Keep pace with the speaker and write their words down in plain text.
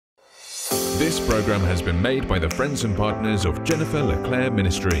This program has been made by the friends and partners of Jennifer LeClaire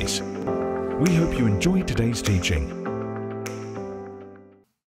Ministries. We hope you enjoyed today's teaching.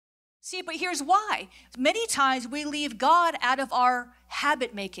 See, but here's why. Many times we leave God out of our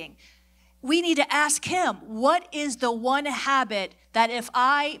habit making. We need to ask Him, what is the one habit that if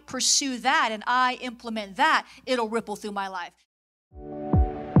I pursue that and I implement that, it'll ripple through my life?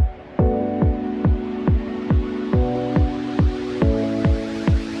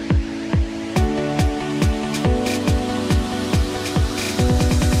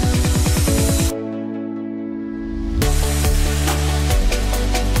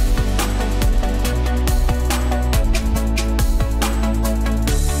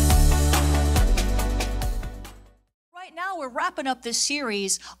 We're wrapping up this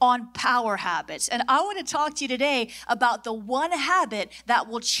series on power habits. And I want to talk to you today about the one habit that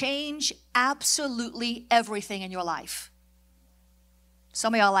will change absolutely everything in your life.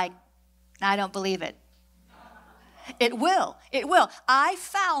 Some of y'all are like, I don't believe it. It will. It will. I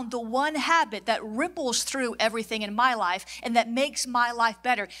found the one habit that ripples through everything in my life and that makes my life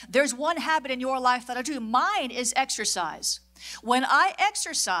better. There's one habit in your life that I do. Mine is exercise. When I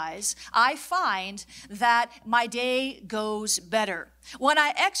exercise, I find that my day goes better. When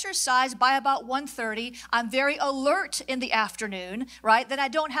I exercise by about 1:30, I'm very alert in the afternoon, right? Then I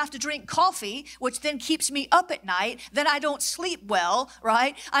don't have to drink coffee, which then keeps me up at night. Then I don't sleep well,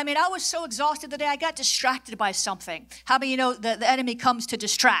 right? I mean, I was so exhausted today, I got distracted by something. How many of you know the enemy comes to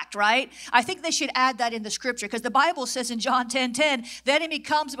distract, right? I think they should add that in the scripture because the Bible says in John 10:10, the enemy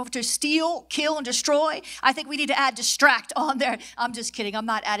comes to steal, kill, and destroy. I think we need to add distract on there. I'm just kidding. I'm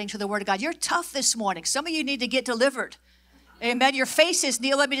not adding to the word of God. You're tough this morning. Some of you need to get delivered. Amen. Your faces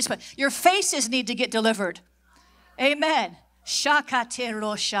need, your faces need to get delivered. Amen. Tell your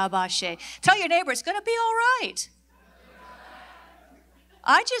neighbor, it's going to be all right.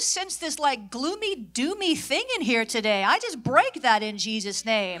 I just sense this like gloomy, doomy thing in here today. I just break that in Jesus'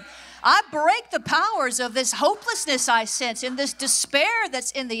 name. I break the powers of this hopelessness I sense and this despair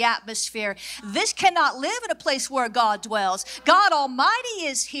that's in the atmosphere. This cannot live in a place where God dwells. God Almighty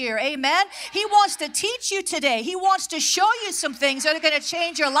is here. Amen. He wants to teach you today. He wants to show you some things that are going to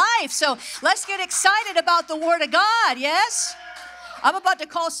change your life. So let's get excited about the Word of God. Yes? I'm about to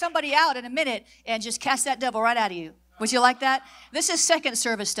call somebody out in a minute and just cast that devil right out of you. Would you like that? This is second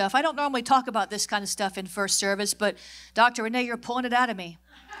service stuff. I don't normally talk about this kind of stuff in first service, but Dr. Renee, you're pulling it out of me.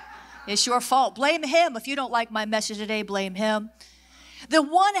 It's your fault. Blame him. If you don't like my message today, blame him. The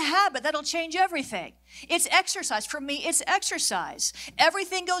one habit that'll change everything. It's exercise. For me, it's exercise.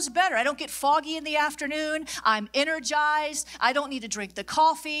 Everything goes better. I don't get foggy in the afternoon. I'm energized. I don't need to drink the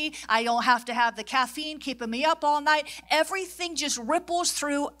coffee. I don't have to have the caffeine keeping me up all night. Everything just ripples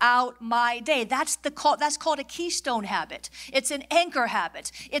throughout my day. That's called a keystone habit. It's an anchor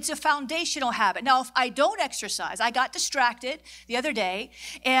habit. It's a foundational habit. Now, if I don't exercise, I got distracted the other day,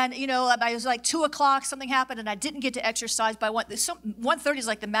 and I was like 2 o'clock, something happened, and I didn't get to exercise by 1:30 is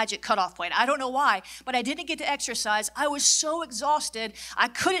like the magic cutoff point. I don't know why. But I didn't get to exercise. I was so exhausted. I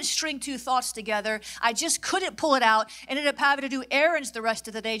couldn't string two thoughts together. I just couldn't pull it out. Ended up having to do errands the rest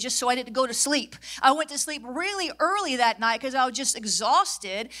of the day just so I didn't go to sleep. I went to sleep really early that night because I was just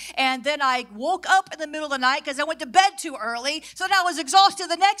exhausted. And then I woke up in the middle of the night because I went to bed too early. So then I was exhausted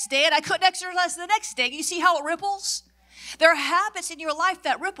the next day and I couldn't exercise the next day. You see how it ripples? There are habits in your life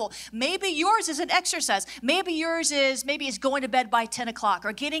that ripple. Maybe yours is an exercise. Maybe yours is, going to bed by 10 o'clock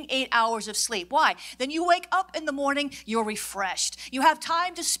or getting 8 hours of sleep. Why? Then you wake up in the morning, you're refreshed. You have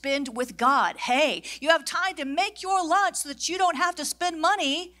time to spend with God. Hey, you have time to make your lunch so that you don't have to spend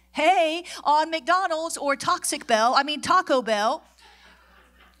money, on McDonald's or Taco Bell.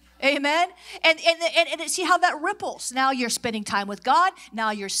 Amen. And see how that ripples. Now you're spending time with God. Now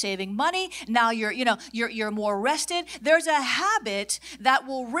you're saving money. Now you're more rested. There's a habit that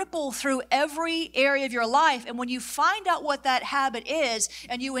will ripple through every area of your life. And when you find out what that habit is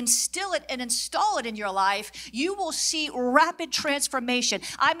and you instill it and install it in your life, you will see rapid transformation.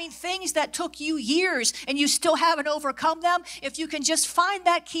 I mean, things that took you years and you still haven't overcome them. If you can just find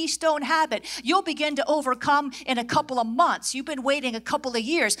that keystone habit, you'll begin to overcome in a couple of months. You've been waiting a couple of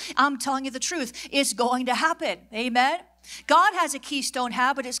years. I'm telling you the truth. It's going to happen. Amen. God has a keystone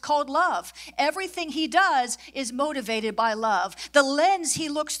habit. It's called love. Everything he does is motivated by love. The lens he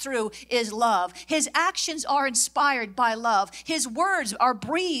looks through is love. His actions are inspired by love. His words are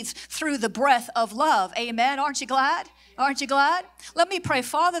breathed through the breath of love. Amen. Aren't you glad? Aren't you glad? Let me pray.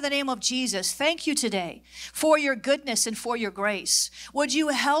 Father, in the name of Jesus, thank you today for your goodness and for your grace. Would you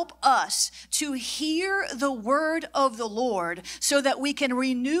help us to hear the word of the Lord so that we can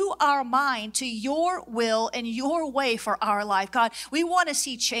renew our mind to your will and your way for our life? God, we want to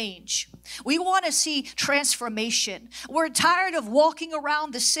see change. We want to see transformation. We're tired of walking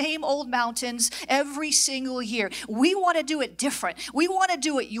around the same old mountains every single year. We want to do it different. We want to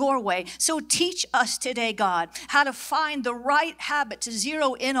do it your way. So teach us today, God, how to find the right habit to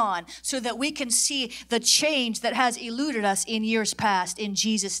zero in on so that we can see the change that has eluded us in years past. In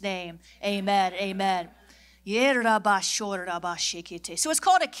Jesus' name, amen, amen. So it's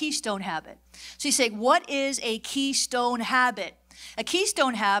called a keystone habit. So you say, what is a keystone habit? A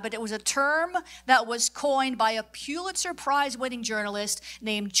keystone habit, it was a term that was coined by a Pulitzer Prize-winning journalist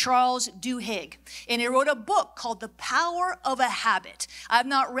named Charles Duhigg. And he wrote a book called The Power of a Habit. I've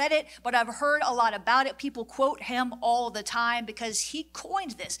not read it, but I've heard a lot about it. People quote him all the time because he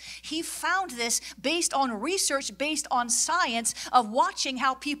coined this. He found this based on research, based on science of watching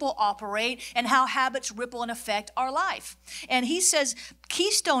how people operate and how habits ripple and affect our life. And he says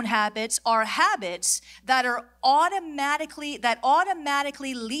keystone habits are habits that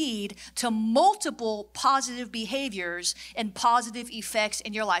automatically lead to multiple positive behaviors and positive effects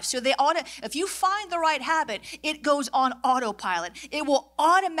in your life. So if you find the right habit, it goes on autopilot. It will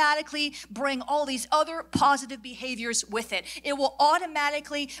automatically bring all these other positive behaviors with it. It will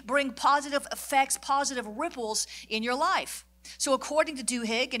automatically bring positive effects, positive ripples in your life. So according to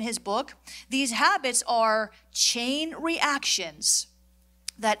Duhigg in his book, these habits are chain reactions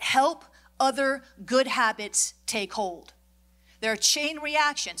that help other good habits take hold. They're chain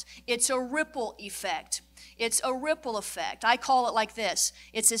reactions. It's a ripple effect. It's a ripple effect. I call it like this.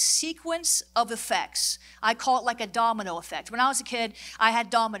 It's a sequence of effects. I call it like a domino effect. When I was a kid, I had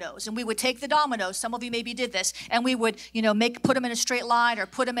dominoes, and we would take the dominoes. Some of you maybe did this, and we would, put them in a straight line or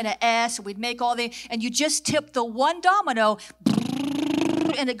put them in an S. And we'd make and you just tip the one domino,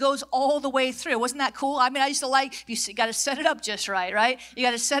 and it goes all the way through. Wasn't that cool? I mean, I used to you got to set it up just right? You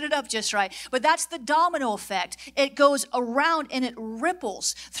got to set it up just right. But that's the domino effect. It goes around and it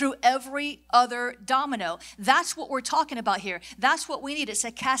ripples through every other domino. That's what we're talking about here. That's what we need. It's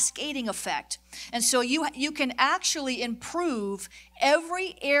a cascading effect. And so you can actually improve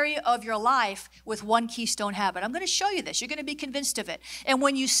every area of your life with one keystone habit. I'm going to show you this. You're going to be convinced of it. And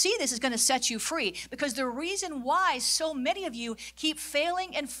when you see this, it's going to set you free. Because the reason why so many of you keep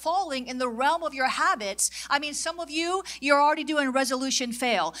failing and falling in the realm of your habits, I mean, some of you're already doing resolution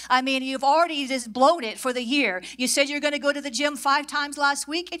fail. I mean, you've already just blown it for the year. You said you're going to go to the gym 5 times last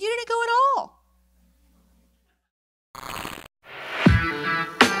week, and you didn't go at all.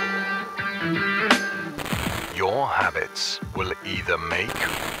 Your habits will either make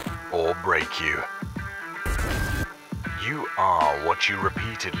or break you. You are what you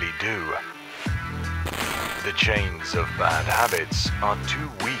repeatedly do. The chains of bad habits are too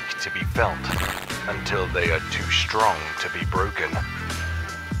weak to be felt until they are too strong to be broken.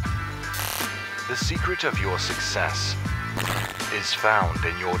 The secret of your success is found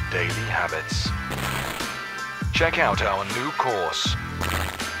in your daily habits. Check out our new course,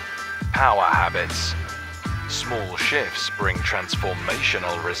 Power Habits. Small shifts bring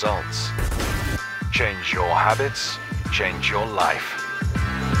transformational results. Change your habits, change your life.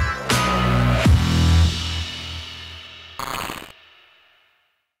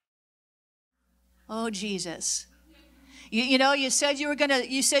 Oh, Jesus. You said you were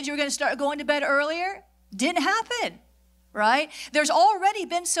gonna start going to bed earlier. Didn't happen. Right? There's already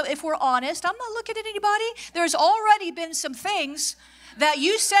been if we're honest, I'm not looking at anybody. There's already been some things that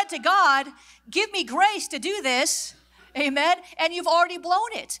you said to God, give me grace to do this. Amen. And you've already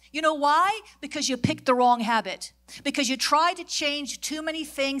blown it. You know why? Because you picked the wrong habit. Because you tried to change too many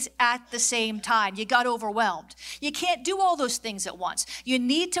things at the same time. You got overwhelmed. You can't do all those things at once. You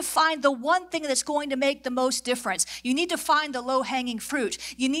need to find the one thing that's going to make the most difference. You need to find the low-hanging fruit.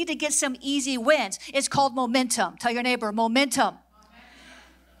 You need to get some easy wins. It's called momentum. Tell your neighbor, momentum.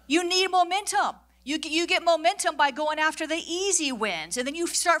 You need momentum. You get momentum by going after the easy wins, and then you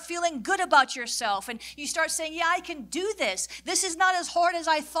start feeling good about yourself, and you start saying, yeah, I can do this. This is not as hard as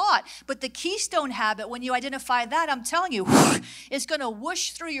I thought. But the keystone habit, when you identify that, I'm telling you, it's going to whoosh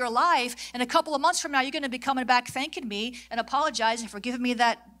through your life, and a couple of months from now, you're going to be coming back thanking me and apologizing for giving me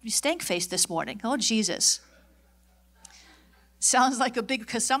that stank face this morning. Oh, Jesus. Sounds like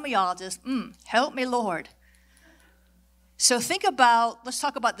because some of y'all just, help me, Lord. So let's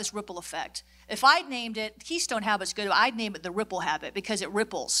talk about this ripple effect. If I'd named it, keystone habit's good, I'd name it the ripple habit because it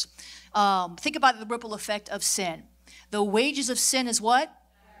ripples. Think about the ripple effect of sin. The wages of sin is what?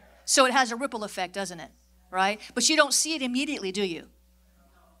 So it has a ripple effect, doesn't it? right? But you don't see it immediately, do you?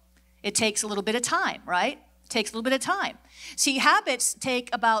 It takes a little bit of time, right? It takes a little bit of time. See, habits take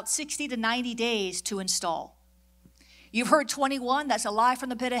about 60 to 90 days to install. You've heard 21, that's a lie from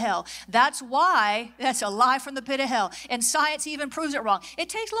the pit of hell. That's why, that's a lie from the pit of hell. And science even proves it wrong. It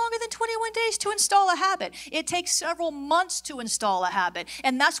takes longer than 21 days to install a habit. It takes several months to install a habit.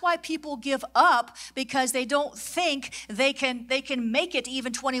 And that's why people give up, because they don't think they can make it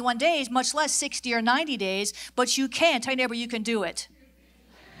even 21 days, much less 60 or 90 days. But you can. Tell your neighbor you can do it.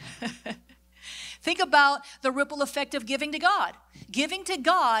 Think about the ripple effect of giving to God. Giving to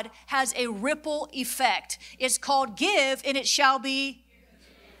God has a ripple effect. It's called give, and it shall be.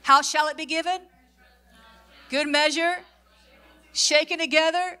 How shall it be given? Good measure, shaken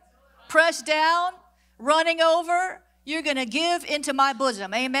together, pressed down, running over. You're going to give into my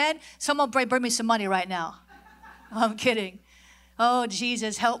bosom. Amen? Someone bring me some money right now. I'm kidding. Oh,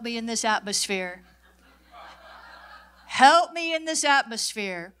 Jesus, help me in this atmosphere. Help me in this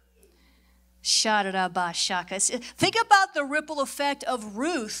atmosphere. Think about the ripple effect of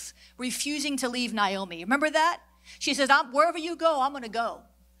Ruth refusing to leave Naomi. Remember that? She says, wherever you go, I'm going to go.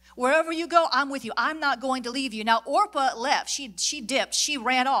 Wherever you go, I'm with you. I'm not going to leave you. Now, Orpah left. She dipped. She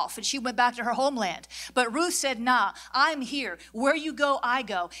ran off, and she went back to her homeland. But Ruth said, nah, I'm here. Where you go, I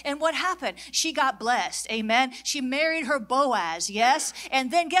go. And what happened? She got blessed. Amen. She married her Boaz, yes? And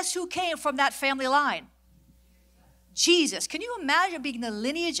then guess who came from that family line? Jesus. Can you imagine being the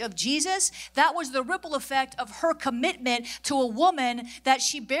lineage of Jesus? That was the ripple effect of her commitment to a woman that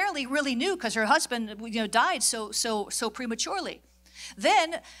she barely really knew, because her husband, died so prematurely.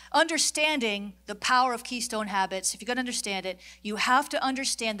 Then, understanding the power of keystone habits, if you're going to understand it, you have to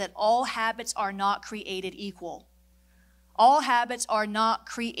understand that all habits are not created equal. All habits are not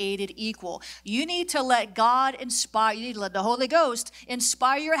created equal. You need to let God inspire, you need to let the Holy Ghost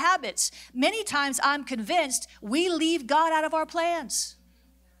inspire your habits. Many times I'm convinced we leave God out of our plans.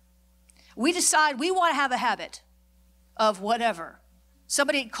 We decide we want to have a habit of whatever.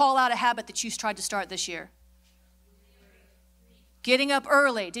 Somebody call out a habit that you tried to start this year. Getting up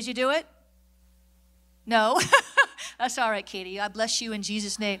early. Did you do it? No. That's all right, Katie. I bless you in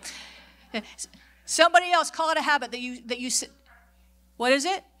Jesus' name. Somebody else, call it a habit that you. What is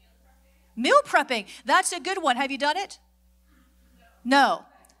it? Meal prepping. That's a good one. Have you done it? No.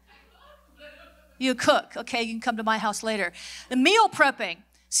 You cook. Okay, you can come to my house later. The meal prepping.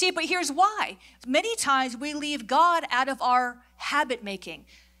 See, but here's why. Many times we leave God out of our habit making.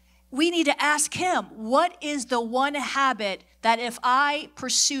 We need to ask him, what is the one habit that if I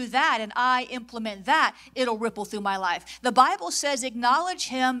pursue that and I implement that, it'll ripple through my life? The Bible says acknowledge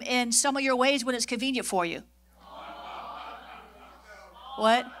him in some of your ways when it's convenient for you.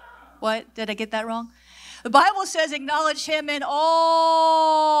 What? Did I get that wrong? The Bible says acknowledge him in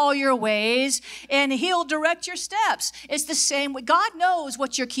all your ways and he'll direct your steps. It's the same. God knows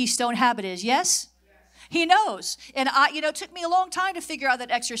what your keystone habit is, yes? He knows. And it took me a long time to figure out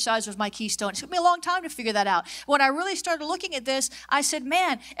that exercise was my keystone. It took me a long time to figure that out. When I really started looking at this, I said,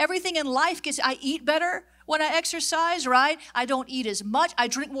 man, everything in life I eat better when I exercise, right? I don't eat as much. I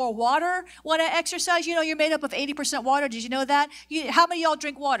drink more water when I exercise. You're made up of 80% water. Did you know that? How many of y'all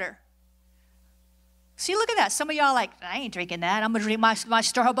drink water? See, look at that. Some of y'all are like, I ain't drinking that. I'm going to drink my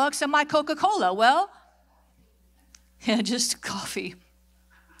Starbucks and my Coca-Cola. Well, just coffee.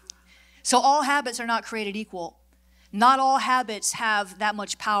 So all habits are not created equal. Not all habits have that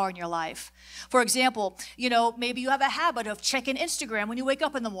much power in your life. For example, maybe you have a habit of checking Instagram when you wake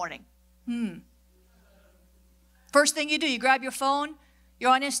up in the morning. First thing you do, you grab your phone, you're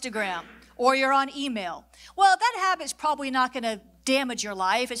on Instagram, or you're on email. Well, that habit's probably not going to damage your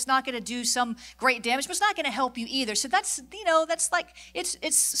life. It's not going to do some great damage, but it's not going to help you either. So that's like,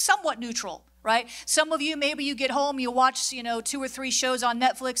 it's somewhat neutral. Right? Some of you, maybe you get home, you watch, 2 or 3 shows on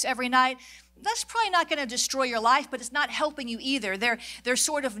Netflix every night. That's probably not going to destroy your life, but it's not helping you either. They're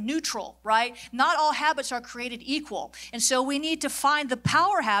sort of neutral, right? Not all habits are created equal. And so we need to find the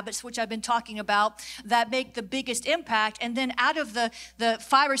power habits, which I've been talking about, that make the biggest impact. And then out of the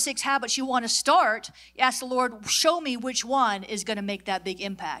 5 or 6 habits you want to start, ask the Lord, show me which one is going to make that big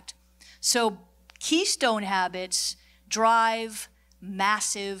impact. So keystone habits drive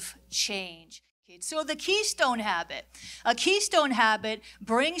massive change. So the keystone habit. A keystone habit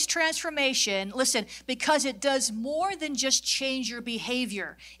brings transformation, listen, because it does more than just change your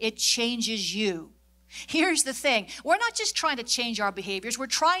behavior. It changes you. Here's the thing. We're not just trying to change our behaviors. We're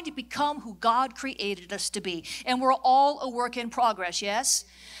trying to become who God created us to be. And we're all a work in progress, yes?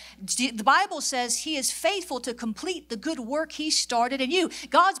 The Bible says he is faithful to complete the good work he started in you.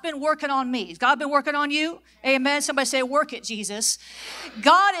 God's been working on me. Has God been working on you? Amen. Somebody say, work it, Jesus.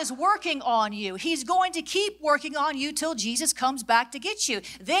 God is working on you. He's going to keep working on you till Jesus comes back to get you.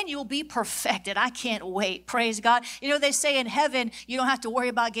 Then you'll be perfected. I can't wait. Praise God. You know, they say in heaven, you don't have to worry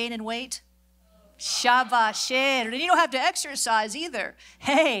about gaining weight. Shabasher. And you don't have to exercise either.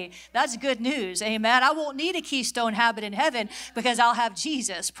 Hey, that's good news. Amen. I won't need a keystone habit in heaven because I'll have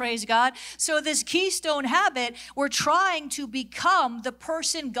Jesus. Praise God. So this keystone habit, we're trying to become the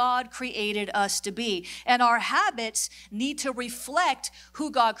person God created us to be. And our habits need to reflect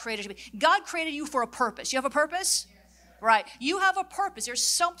who God created us to be. God created you for a purpose. You have a purpose? Right. You have a purpose. There's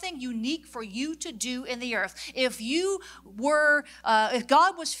something unique for you to do in the earth. If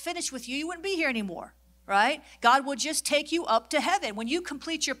God was finished with you, you wouldn't be here anymore. Right? God will just take you up to heaven. When you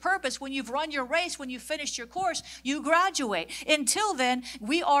complete your purpose, when you've run your race, when you've finished your course, you graduate. Until then,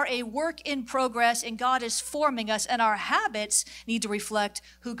 we are a work in progress and God is forming us and our habits need to reflect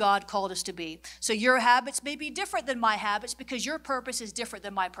who God called us to be. So your habits may be different than my habits because your purpose is different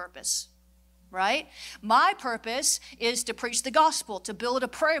than my purpose. Right? My purpose is to preach the gospel, to build a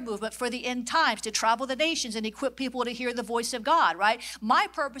prayer movement for the end times, to travel the nations and equip people to hear the voice of God, right? My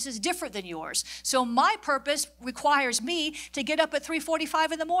purpose is different than yours. So my purpose requires me to get up at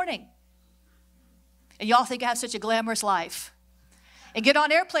 3:45 in the morning. And y'all think I have such a glamorous life. And get on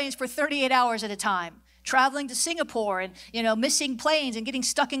airplanes for 38 hours at a time. Traveling to Singapore and, missing planes and getting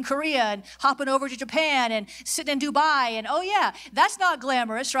stuck in Korea and hopping over to Japan and sitting in Dubai. And, oh, yeah, that's not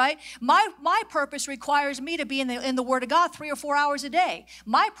glamorous, right? My purpose requires me to be in the Word of God 3 or 4 hours a day.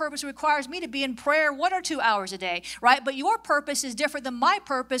 My purpose requires me to be in prayer 1 or 2 hours a day, right? But your purpose is different than my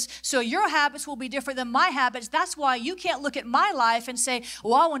purpose, so your habits will be different than my habits. That's why you can't look at my life and say,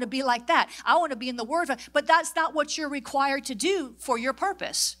 well, I want to be like that. I want to be in the Word. But that's not what you're required to do for your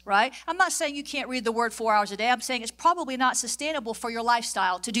purpose, right? I'm not saying you can't read the Word 4 hours a day. I'm saying it's probably not sustainable for your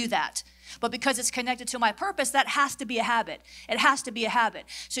lifestyle to do that. But because it's connected to my purpose, that has to be a habit. It has to be a habit.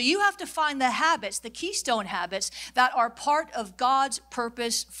 So you have to find the habits, the keystone habits, that are part of God's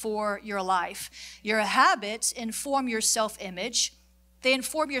purpose for your life. Your habits inform your self-image. They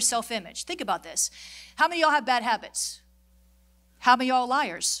inform your self-image. Think about this. How many of y'all have bad habits? How many of y'all are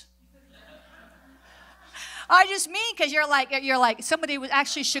liars? I just mean because you're like somebody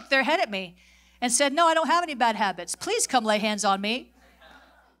actually shook their head at me and said, no, I don't have any bad habits. Please come lay hands on me.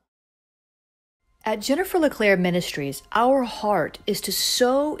 At Jennifer LeClaire Ministries, our heart is to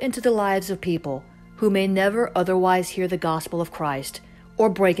sow into the lives of people who may never otherwise hear the gospel of Christ or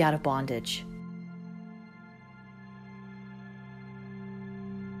break out of bondage.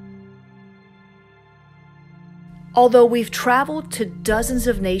 Although we've traveled to dozens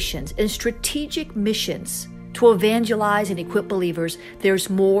of nations in strategic missions to evangelize and equip believers, there's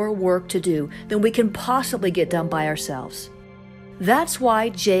more work to do than we can possibly get done by ourselves. That's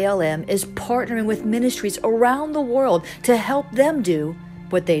why JLM is partnering with ministries around the world to help them do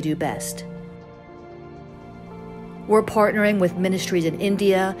what they do best. We're partnering with ministries in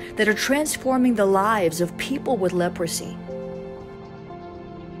India that are transforming the lives of people with leprosy.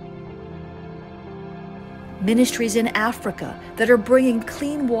 Ministries in Africa that are bringing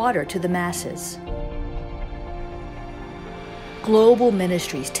clean water to the masses. Global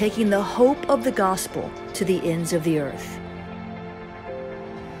ministries taking the hope of the gospel to the ends of the earth.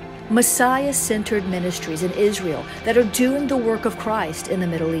 Messiah-centered ministries in Israel that are doing the work of Christ in the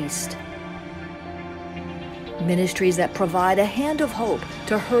Middle East. Ministries that provide a hand of hope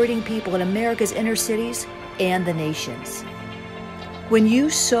to hurting people in America's inner cities and the nations. When you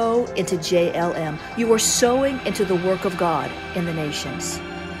sow into JLM, you are sowing into the work of God in the nations.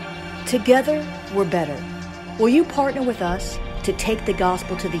 Together, we're better. Will you partner with us to take the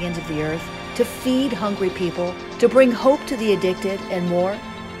gospel to the ends of the earth, to feed hungry people, to bring hope to the addicted, and more?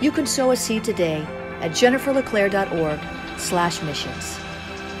 You can sow a seed today at jenniferleclaire.org/missions.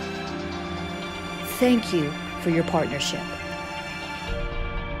 Thank you for your partnership.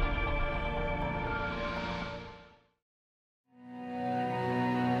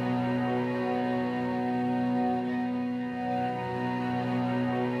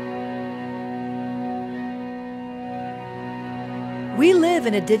 We live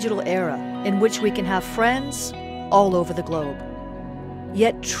in a digital era in which we can have friends all over the globe.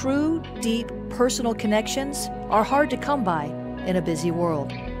 Yet true, deep, personal connections are hard to come by in a busy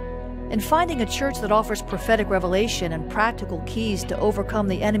world. And finding a church that offers prophetic revelation and practical keys to overcome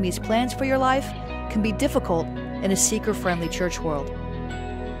the enemy's plans for your life can be difficult in a seeker-friendly church world.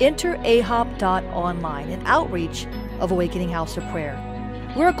 Enter ahop.online, an outreach of Awakening House of Prayer.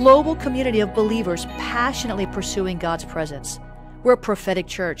 We're a global community of believers passionately pursuing God's presence. We're a prophetic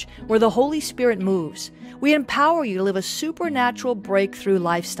church where the Holy Spirit moves. We empower you to live a supernatural breakthrough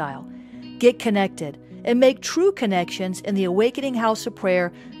lifestyle. Get connected and make true connections in the Awakening House of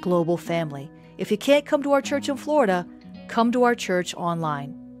Prayer global family. If you can't come to our church in Florida, come to our church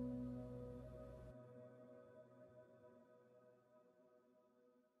online.